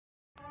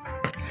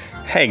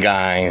Hey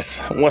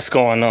guys, what's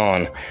going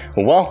on?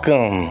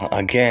 Welcome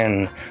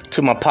again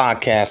to my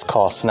podcast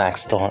called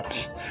Snacks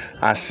Thoughts.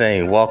 I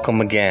say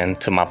welcome again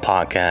to my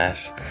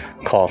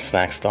podcast called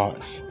Snacks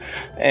Thoughts.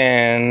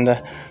 And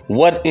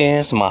what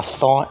is my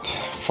thought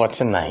for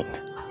tonight?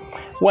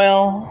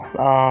 Well,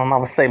 I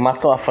would say my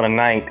thought for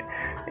tonight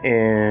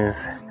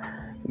is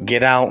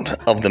get out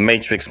of the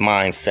matrix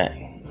mindset.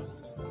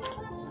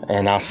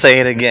 And I'll say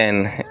it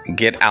again,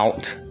 get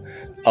out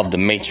of the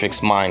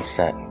matrix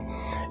mindset.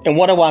 And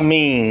what do I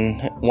mean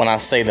when I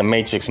say the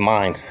matrix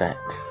mindset?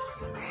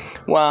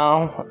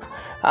 Well,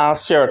 I'll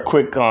share a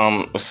quick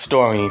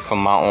story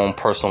from my own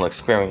personal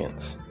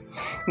experience.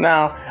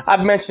 Now,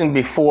 I've mentioned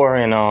before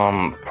in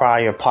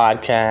prior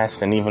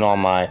podcasts and even on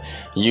my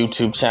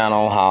YouTube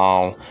channel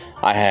how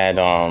I had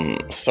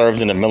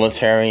served in the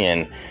military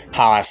and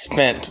how I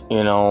spent,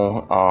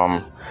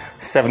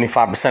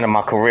 75% of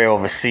my career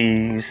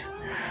overseas,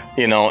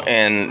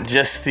 and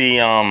just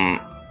the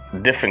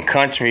different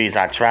countries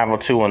I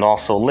traveled to and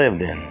also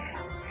lived in,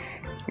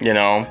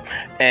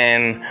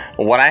 and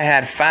what I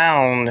had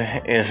found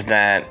is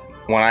that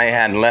when I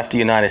had left the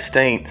United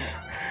States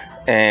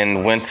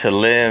and went to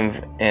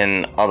live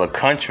in other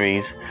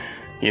countries,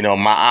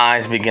 my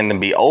eyes began to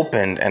be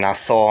opened and I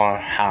saw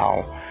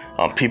how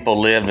people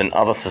lived in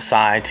other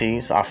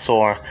societies. I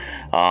saw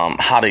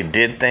how they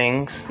did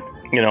things.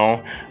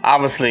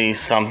 Obviously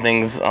some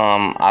things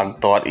I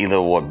thought either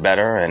were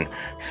better and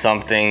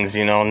some things,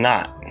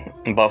 not.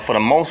 But for the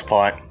most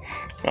part,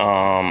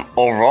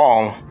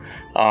 overall,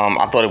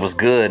 I thought it was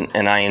good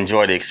and I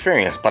enjoyed the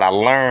experience. But I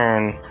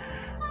learned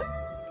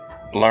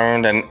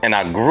and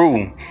I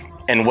grew.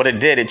 And what it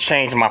did, it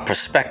changed my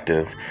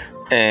perspective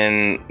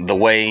and the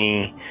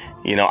way,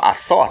 I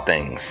saw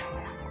things,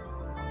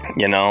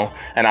 and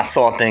I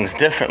saw things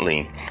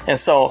differently. And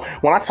so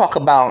when I talk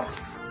about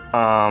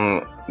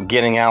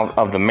getting out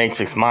of the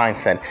Matrix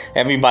mindset,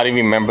 everybody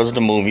remembers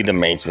the movie The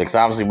Matrix.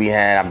 Obviously we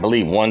had, I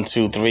believe, 1,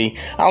 2, 3.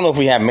 I don't know if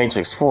we had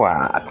Matrix 4.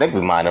 I think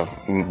we might have,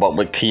 but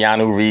with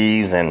Keanu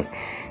Reeves and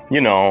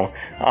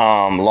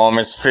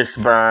Lawrence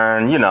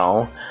Fishburne,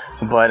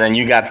 but and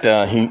you got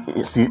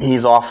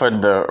he's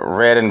offered the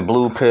red and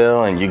blue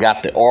pill, and you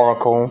got the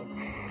Oracle,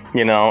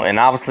 and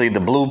obviously the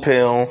blue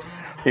pill,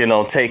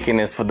 taken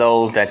is for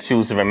those that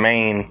choose to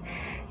remain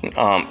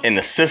in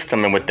the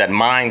system and with that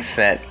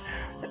mindset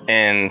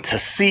and to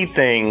see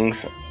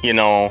things,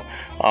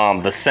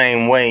 the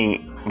same way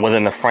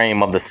within the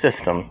frame of the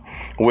system.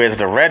 Whereas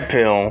the red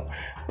pill,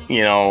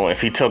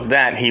 if he took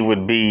that, he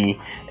would be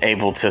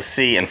able to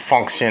see and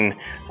function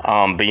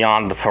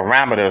beyond the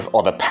parameters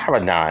or the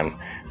paradigm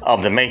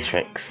of the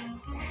matrix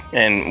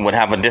and would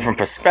have a different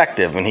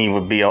perspective and he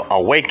would be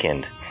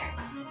awakened.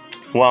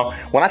 Well,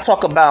 when I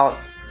talk about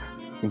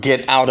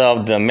get out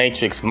of the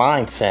matrix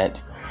mindset,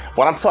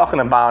 what I'm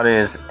talking about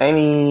is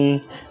any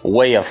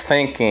way of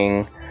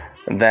thinking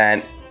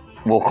that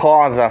will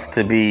cause us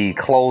to be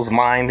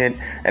closed-minded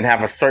and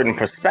have a certain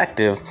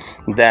perspective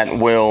that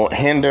will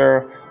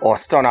hinder or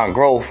stunt our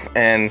growth,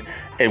 and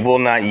it will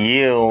not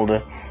yield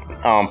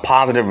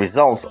positive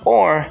results,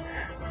 or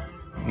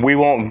we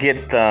won't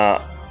get the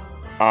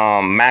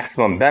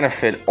maximum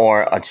benefit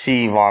or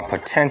achieve our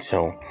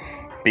potential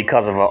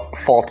because of a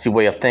faulty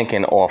way of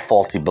thinking or a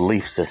faulty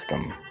belief system.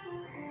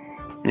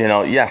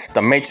 Yes,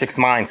 the matrix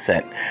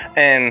mindset.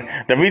 And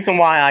the reason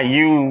why I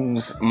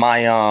use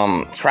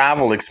my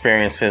travel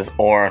experiences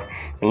or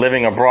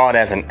living abroad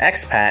as an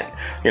expat,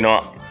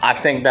 I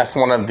think that's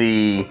one of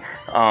the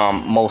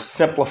most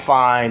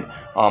simplified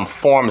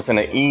forms and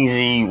an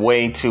easy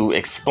way to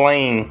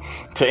explain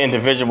to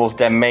individuals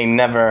that may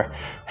never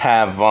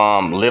have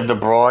lived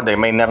abroad. They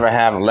may never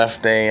have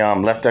left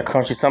their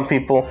country. Some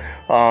people,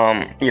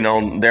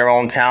 their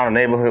own town or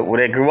neighborhood where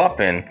they grew up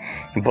in.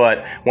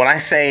 But when I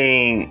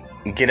say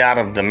get out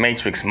of the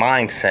matrix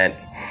mindset,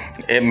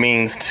 it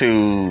means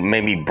to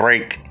maybe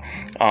break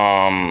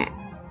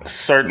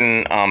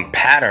certain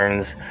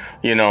patterns,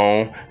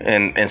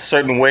 and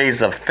certain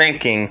ways of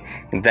thinking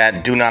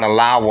that do not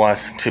allow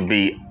us to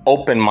be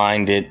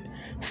open-minded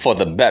for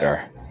the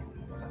better.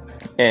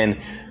 And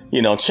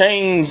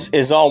change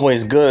is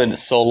always good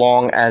so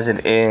long as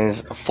it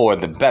is for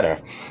the better.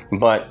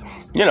 But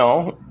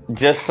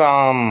just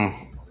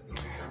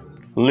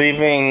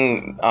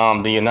leaving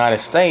the United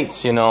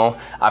States,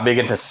 I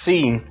began to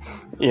see,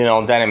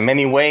 that in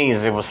many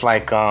ways it was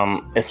like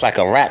it's like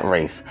a rat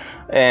race.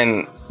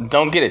 And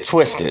don't get it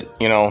twisted,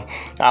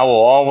 I will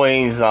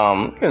always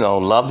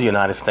love the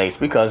United States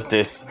because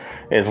this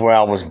is where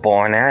I was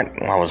born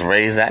at, I was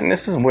raised at, and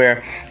this is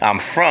where I'm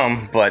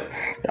from. But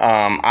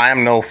I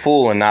am no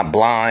fool and not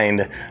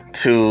blind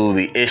to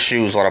the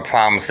issues or the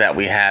problems that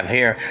we have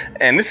here.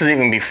 And this is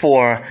even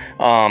before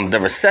the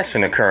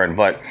recession occurred.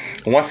 But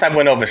once I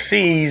went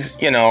overseas,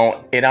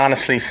 it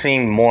honestly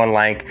seemed more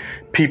like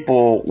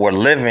people were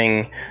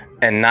living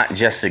and not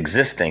just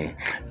existing.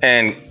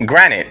 And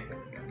granted,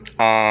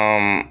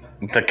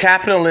 the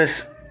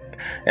capitalist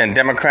and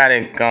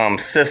democratic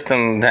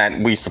system that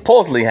we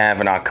supposedly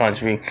have in our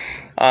country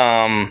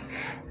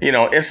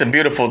it's a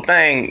beautiful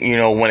thing,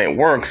 when it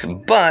works.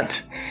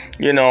 But,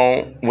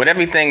 with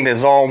everything,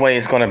 there's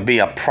always going to be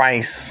a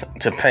price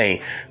to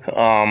pay.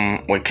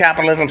 With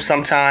capitalism,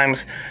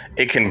 sometimes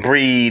it can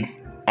breed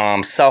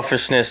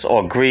selfishness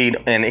or greed,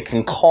 and it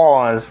can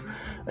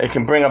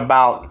bring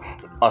about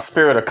a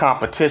spirit of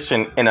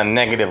competition in a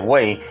negative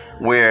way,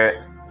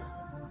 where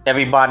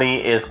everybody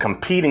is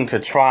competing to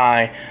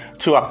try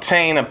to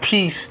obtain a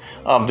piece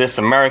of this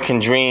American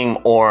dream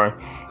or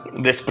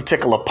this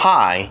particular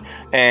pie.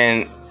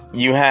 And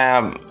you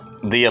have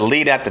the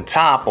elite at the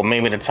top, or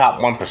maybe the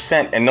top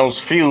 1%, and those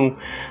few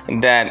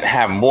that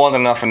have more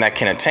than enough and that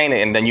can attain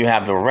it. And then you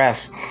have the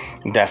rest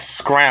that's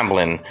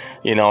scrambling,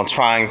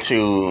 trying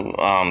to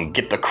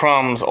get the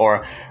crumbs,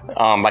 or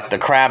like the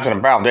crabs in a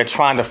barrel. They're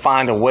trying to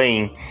find a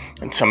way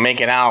to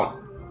make it out,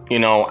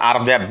 out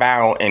of that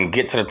barrel and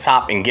get to the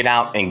top and get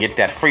out and get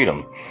that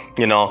freedom.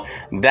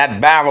 That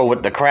barrel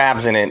with the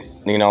crabs in it,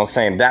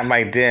 saying that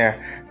right there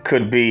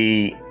could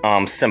be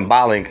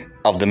symbolic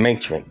of the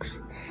Matrix.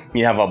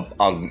 You have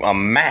a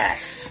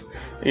mass,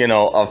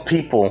 of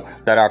people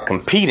that are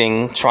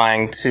competing,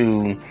 trying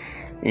to,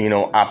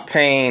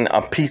 obtain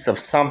a piece of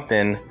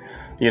something,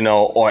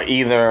 or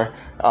either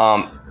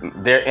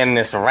they're in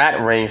this rat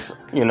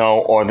race,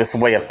 or this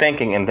way of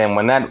thinking. And then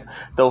when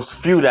those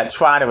few that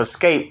try to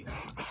escape,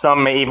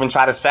 some may even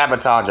try to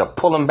sabotage or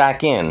pull them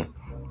back in,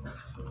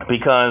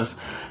 because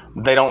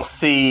they don't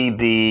see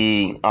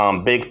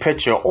the big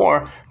picture,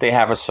 or they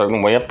have a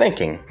certain way of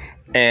thinking.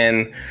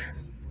 And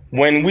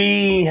when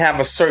we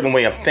have a certain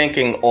way of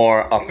thinking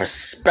or a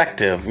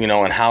perspective,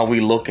 and how we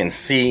look and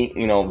see,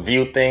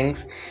 view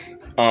things,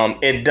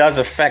 it does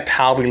affect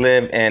how we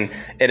live, and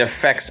it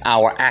affects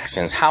our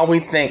actions. How we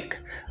think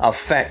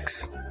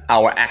affects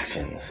our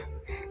actions.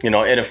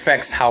 It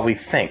affects how we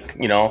think,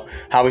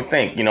 how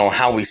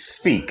we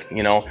speak,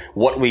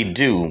 what we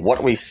do,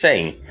 what we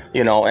say,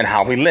 and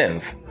how we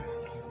live,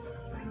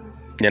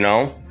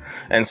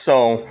 And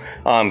so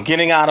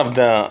getting out of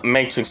the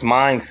Matrix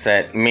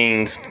mindset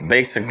means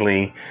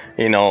basically,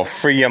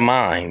 free your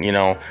mind,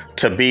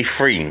 to be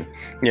free,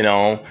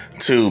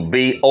 to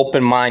be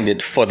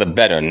open-minded for the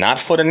better, not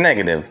for the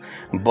negative,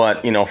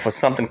 but, for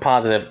something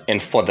positive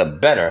and for the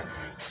better,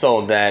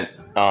 so that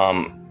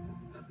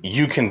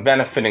you can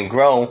benefit and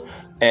grow,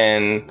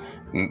 and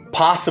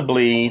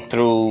possibly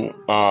through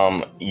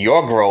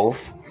your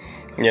growth,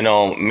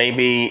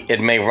 maybe it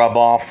may rub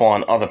off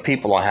on other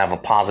people or have a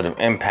positive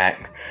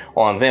impact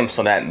on them,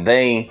 so that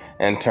they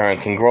in turn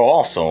can grow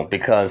also,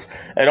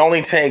 because it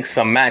only takes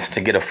a match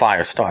to get a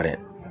fire started.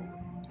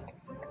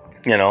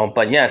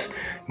 But yes,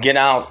 get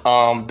out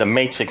the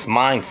Matrix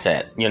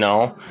mindset.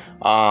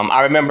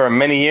 I remember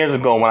many years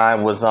ago when I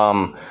was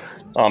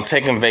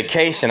taking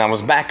vacation, I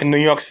was back in New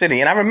York City,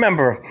 and I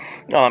remember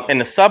in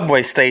the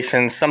subway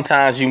station,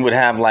 sometimes you would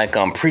have like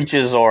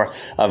preachers or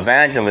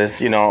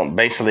evangelists,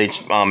 basically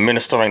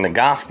ministering the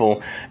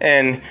gospel.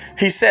 And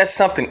he said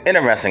something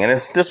interesting, and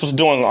this was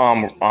during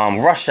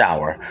rush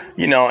hour,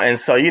 and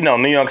so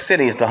New York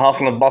City is the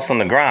hustle and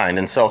bustle and the grind,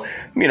 and so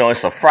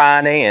it's a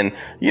Friday, and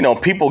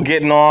people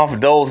getting off.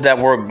 Those that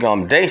work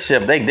day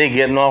shift, they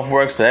getting off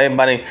work, so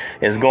everybody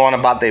is going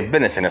about their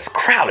business, and it's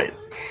crowded.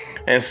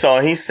 And so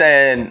he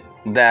said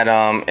that,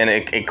 and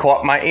it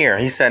caught my ear.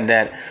 He said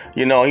that,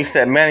 he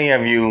said, many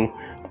of you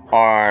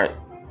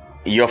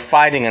you're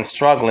fighting and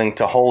struggling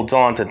to hold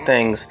on to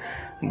things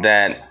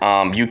that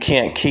you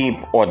can't keep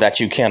or that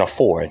you can't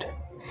afford.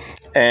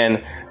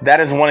 And that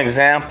is one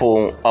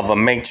example of a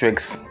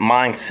Matrix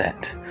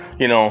mindset.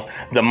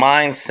 The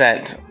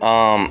mindset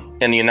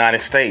in the United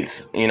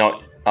States,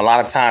 a lot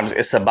of times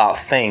it's about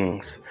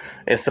things.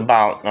 It's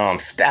about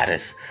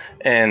status.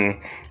 And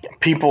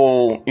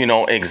people,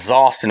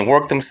 exhaust and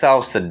work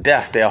themselves to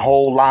death their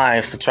whole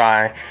lives to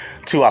try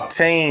to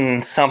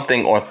obtain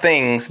something or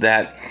things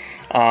that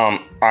are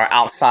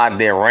outside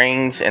their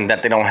range and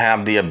that they don't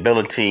have the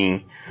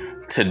ability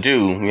to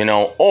do,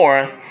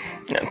 or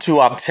to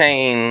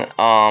obtain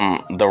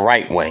the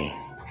right way.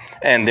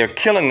 And they're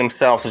killing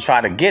themselves to try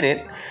to get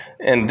it.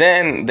 And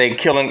then they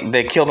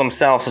kill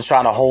themselves to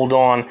try to hold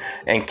on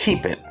and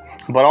keep it.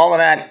 But all of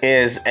that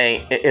is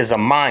a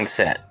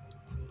mindset,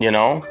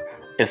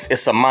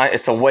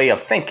 It's a way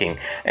of thinking.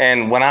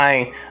 And when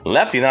I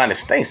left the United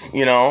States,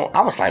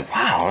 I was like,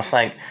 wow. It's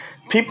like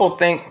people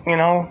think,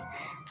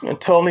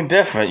 totally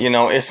different.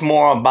 It's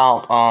more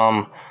about,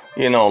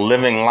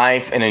 living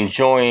life and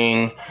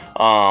enjoying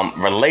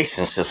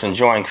relationships,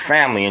 enjoying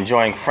family,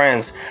 enjoying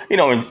friends,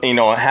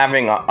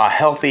 having a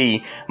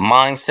healthy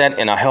mindset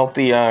and a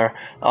healthier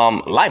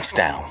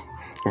lifestyle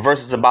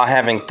versus about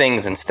having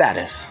things and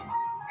status.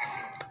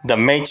 The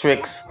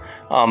Matrix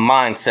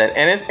mindset.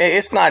 And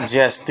it's not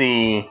just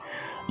the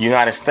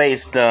United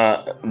States.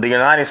 The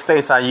United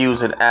States, I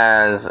use it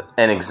as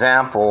an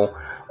example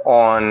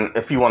on,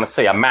 if you want to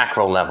say, a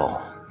macro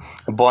level.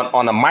 But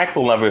on a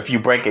micro level, if you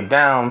break it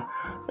down,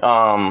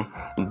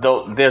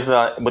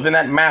 within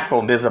that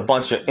macro, there's a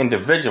bunch of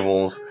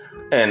individuals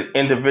and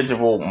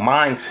individual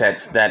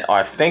mindsets that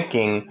are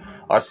thinking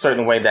a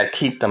certain way that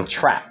keep them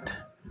trapped.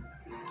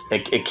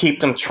 It keep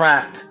them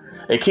trapped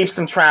It keeps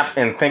them trapped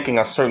in thinking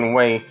a certain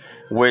way,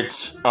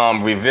 which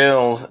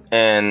reveals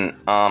and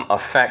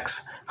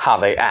affects how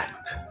they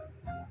act.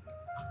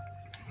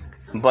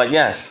 But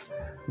yes,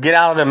 get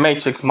out of the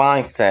matrix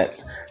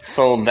mindset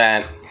so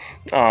that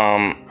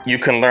you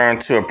can learn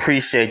to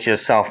appreciate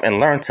yourself and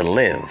learn to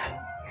live.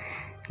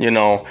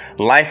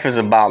 Life is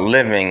about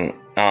living,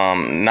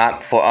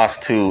 not for us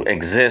to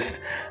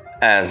exist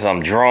as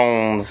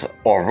drones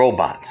or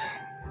robots.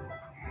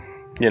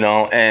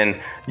 And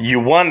you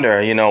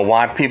wonder,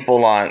 why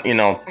people are,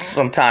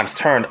 sometimes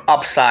turned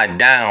upside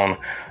down,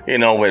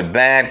 with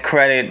bad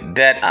credit,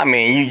 debt. I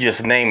mean, you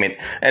just name it.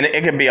 And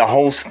it could be a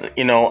host,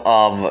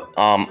 of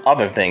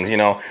other things,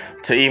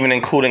 to even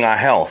including our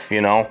health,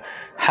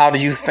 How do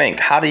you think?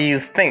 How do you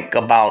think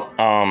about,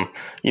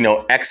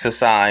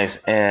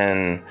 exercise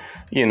and,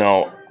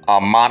 a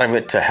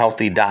moderate to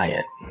healthy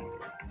diet?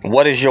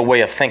 What is your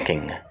way of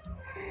thinking?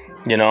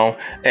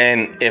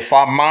 And if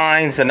our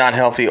minds are not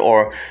healthy,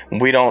 or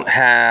we don't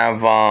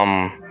have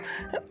a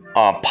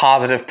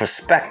positive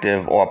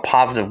perspective or a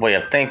positive way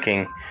of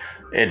thinking,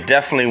 it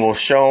definitely will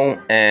show,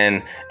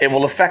 and it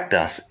will affect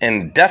us,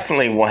 and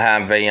definitely will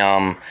have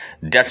a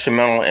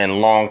detrimental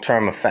and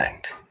long-term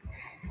effect.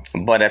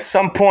 But at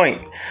some point,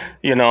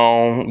 we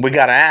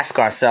got to ask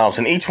ourselves,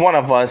 and each one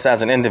of us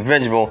as an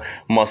individual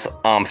must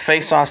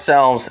face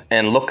ourselves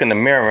and look in the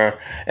mirror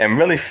and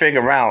really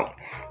figure out,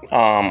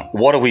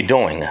 what are we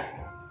doing?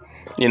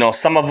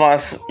 Some of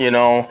us,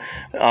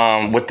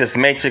 with this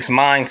matrix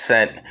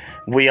mindset,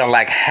 we are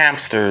like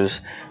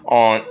hamsters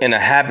in a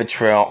habit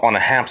trail on a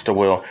hamster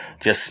wheel,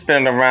 just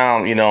spinning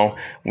around.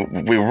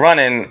 We're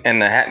running,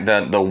 and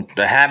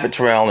the habit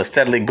trail is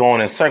steadily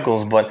going in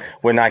circles, but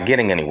we're not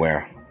getting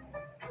anywhere.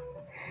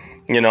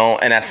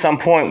 And at some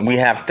point we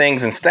have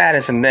things in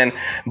status, and then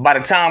by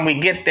the time we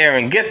get there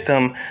and get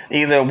them,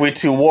 either we're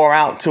too wore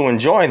out to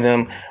enjoy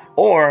them,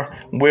 or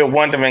we're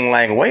wondering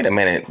like, wait a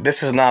minute,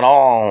 this is not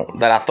all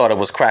that I thought it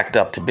was cracked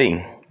up to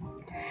be.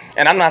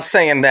 And I'm not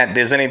saying that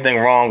there's anything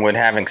wrong with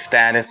having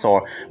status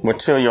or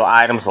material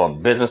items or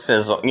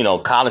businesses or,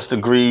 college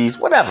degrees,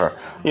 whatever.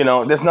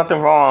 There's nothing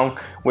wrong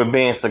with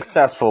being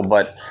successful,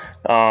 but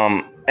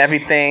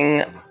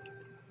everything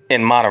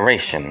in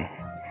moderation,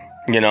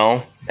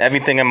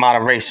 everything in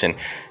moderation.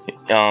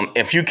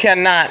 If you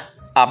cannot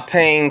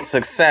obtain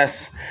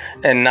success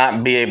and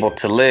not be able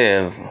to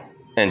live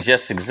and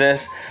just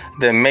exist,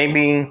 then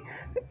maybe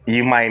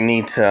you might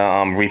need to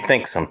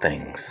rethink some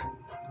things.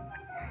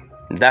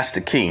 That's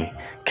the key.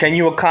 Can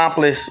you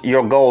accomplish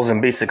your goals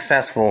and be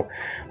successful,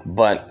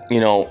 but,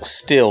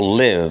 still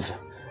live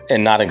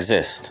and not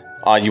exist?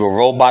 Are you a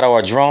robot or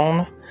a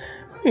drone?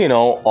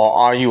 Or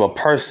are you a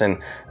person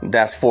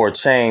that's for a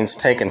change,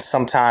 taking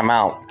some time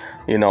out,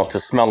 to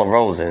smell the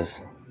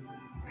roses?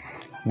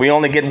 We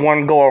only get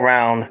one go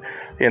around,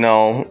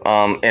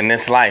 in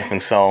this life.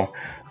 And so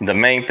the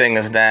main thing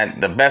is that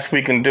the best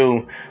we can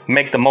do,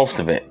 make the most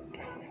of it.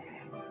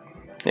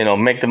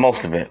 Make the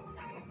most of it.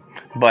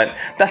 But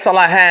that's all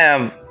I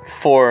have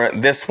for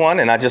this one.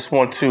 And I just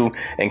want to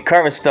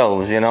encourage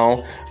those,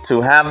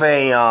 to have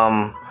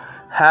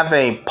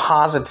a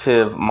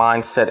positive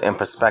mindset and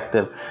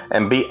perspective,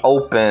 and be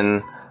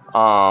open-minded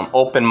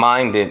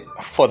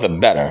for the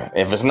better.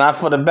 If it's not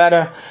for the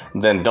better,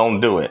 then don't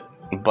do it.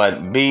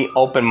 But be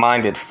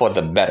open-minded for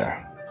the better.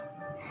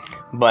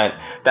 But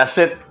that's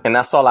it, and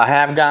that's all I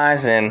have,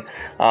 guys. And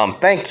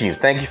thank you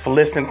for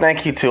listening.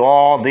 Thank you to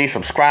all these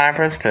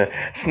subscribers, to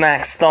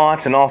Snacks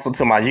Thoughts, and also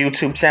to my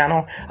YouTube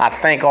channel. I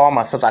thank all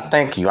my subs. I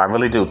thank you. I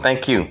really do.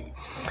 Thank you.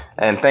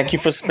 And thank you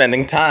for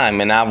spending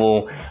time. And I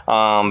will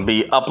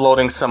be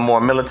uploading some more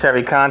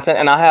military content.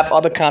 And I'll have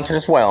other content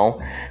as well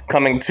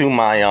coming to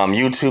my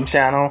YouTube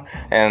channel.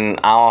 And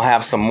I'll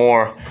have some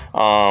more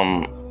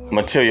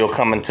material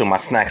coming to my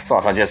Snacks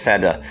Thoughts. I just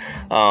had to,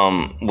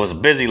 was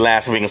busy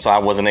last week, and so I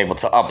wasn't able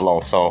to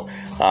upload. So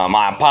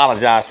I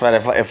apologize for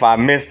that if I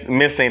missed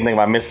anything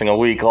by missing a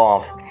week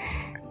off.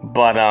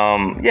 But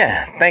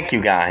yeah, thank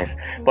you guys.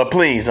 But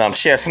please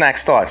share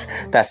Snacks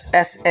Thoughts. That's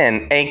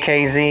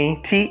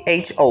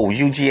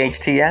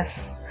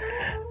SNAKZTHOUGHTS.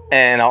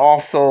 And I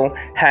also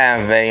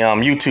have a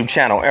YouTube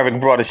channel,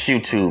 Eric Broadus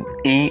YouTube,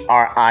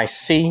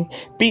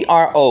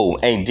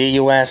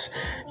 ERICBROADUS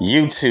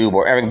YouTube,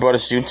 or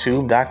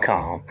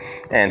ericbroadusyoutube.com.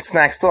 And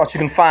Snacks Thoughts, you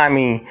can find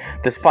me,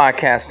 this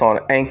podcast, on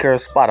Anchor,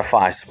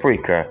 Spotify,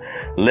 Spreaker,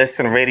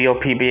 Listen Radio,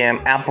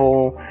 PBM,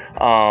 Apple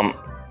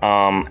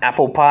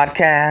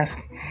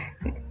Podcast.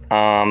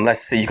 Let's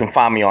see, you can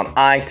find me on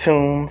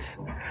iTunes,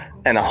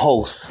 and a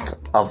host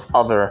of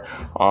other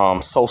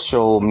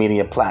social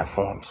media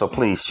platforms. So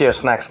please share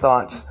Snacks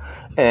Thoughts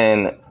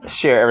and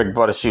share Eric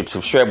Broadus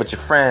YouTube. Share it with your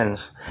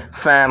friends,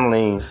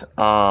 families,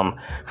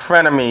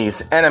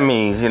 frenemies,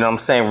 enemies,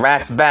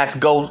 rats, bats,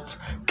 goats,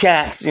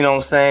 cats, you know what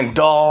I'm saying,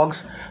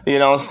 dogs, you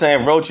know what I'm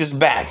saying, roaches,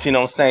 bats, you know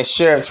what I'm saying.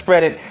 Share it,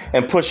 spread it,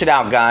 and push it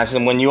out, guys.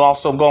 And when you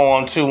also go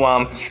on to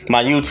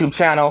my YouTube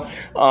channel,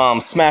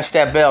 smash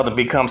that bell to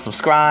become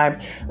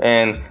subscribed,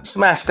 and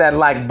smash that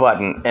like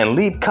button, and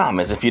leave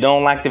comments. If you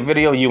don't like the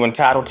video, you're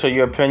entitled to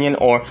your opinion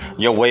or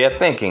your way of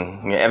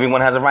thinking.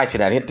 Everyone has a right to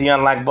that. Hit the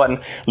unlike button,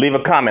 leave a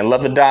comment.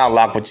 Love the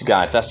dialogue with you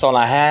guys. That's all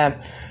I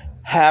have.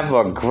 Have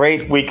a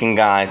great weekend,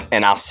 guys,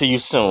 and I'll see you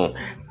soon.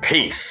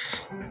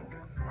 Peace.